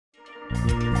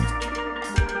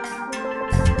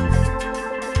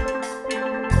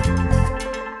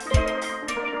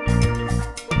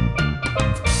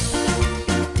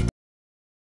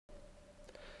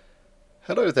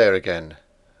Hello there again,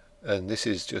 and this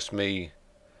is just me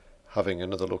having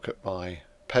another look at my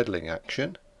pedalling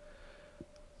action.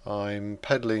 I'm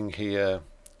pedalling here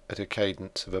at a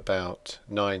cadence of about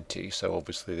 90, so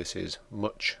obviously this is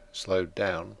much slowed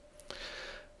down,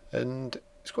 and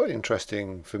it's quite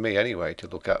interesting for me anyway to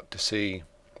look at to see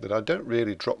that I don't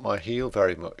really drop my heel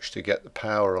very much to get the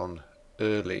power on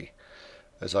early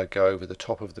as I go over the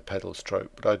top of the pedal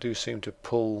stroke, but I do seem to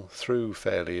pull through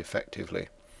fairly effectively.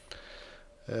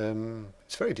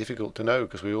 It's very difficult to know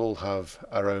because we all have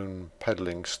our own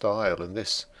pedalling style, and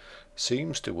this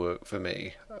seems to work for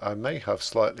me. I may have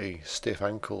slightly stiff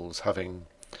ankles, having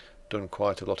done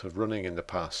quite a lot of running in the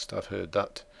past. I've heard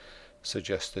that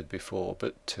suggested before,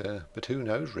 but who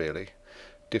knows really?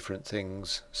 Different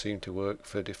things seem to work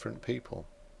for different people.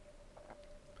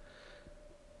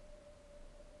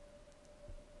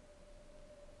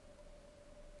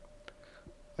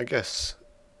 I guess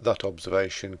that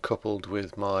observation, coupled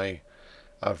with my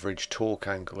average torque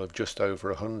angle of just over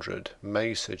 100,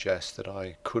 may suggest that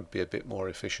I could be a bit more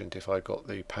efficient if I got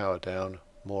the power down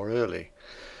more early.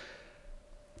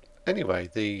 Anyway,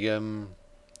 the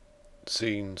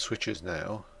scene switches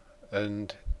now,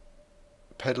 and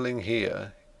pedaling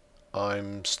here,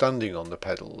 I'm standing on the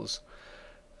pedals,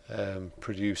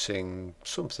 producing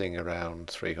something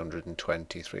around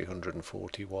 320,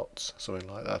 340 watts, something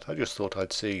like that. I just thought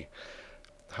I'd see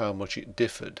how much it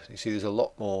differed. You see, there's a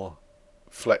lot more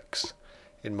flex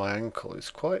in my ankle.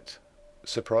 It's quite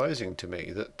surprising to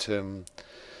me that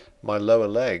my lower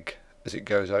leg, as it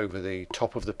goes over the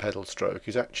top of the pedal stroke,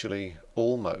 is actually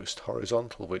almost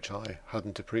horizontal, which I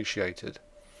hadn't appreciated.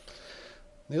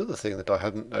 The other thing that I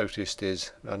hadn't noticed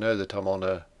is, I know that I'm on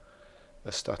a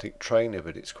static trainer,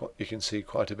 but it's quite, you can see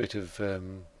quite a bit of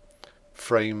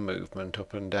frame movement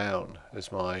up and down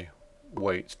as my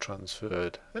weight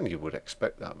transferred, and you would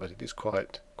expect that, but it is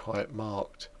quite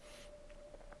marked.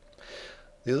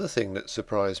 The other thing that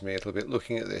surprised me a little bit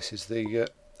looking at this is the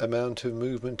amount of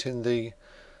movement in the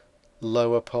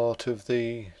lower part of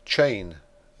the chain.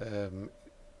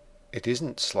 It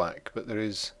isn't slack, but there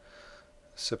is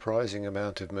a surprising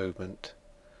amount of movement,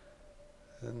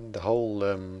 and the whole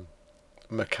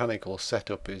mechanical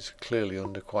setup is clearly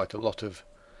under quite a lot of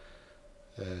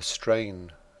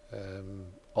strain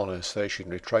on a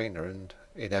stationary trainer, and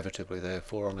inevitably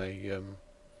therefore on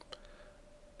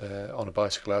a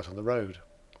bicycle out on the road.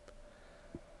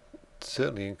 It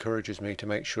certainly encourages me to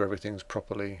make sure everything's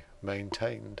properly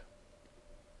maintained.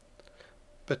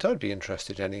 But I'd be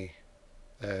interested in any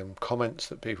comments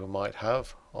that people might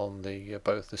have on the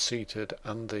both the seated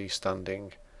and the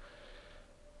standing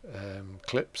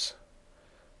clips,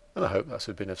 and I hope that's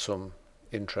been of some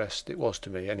interest. It was to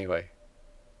me anyway.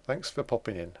 Thanks for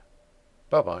popping in.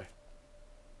 Bye bye.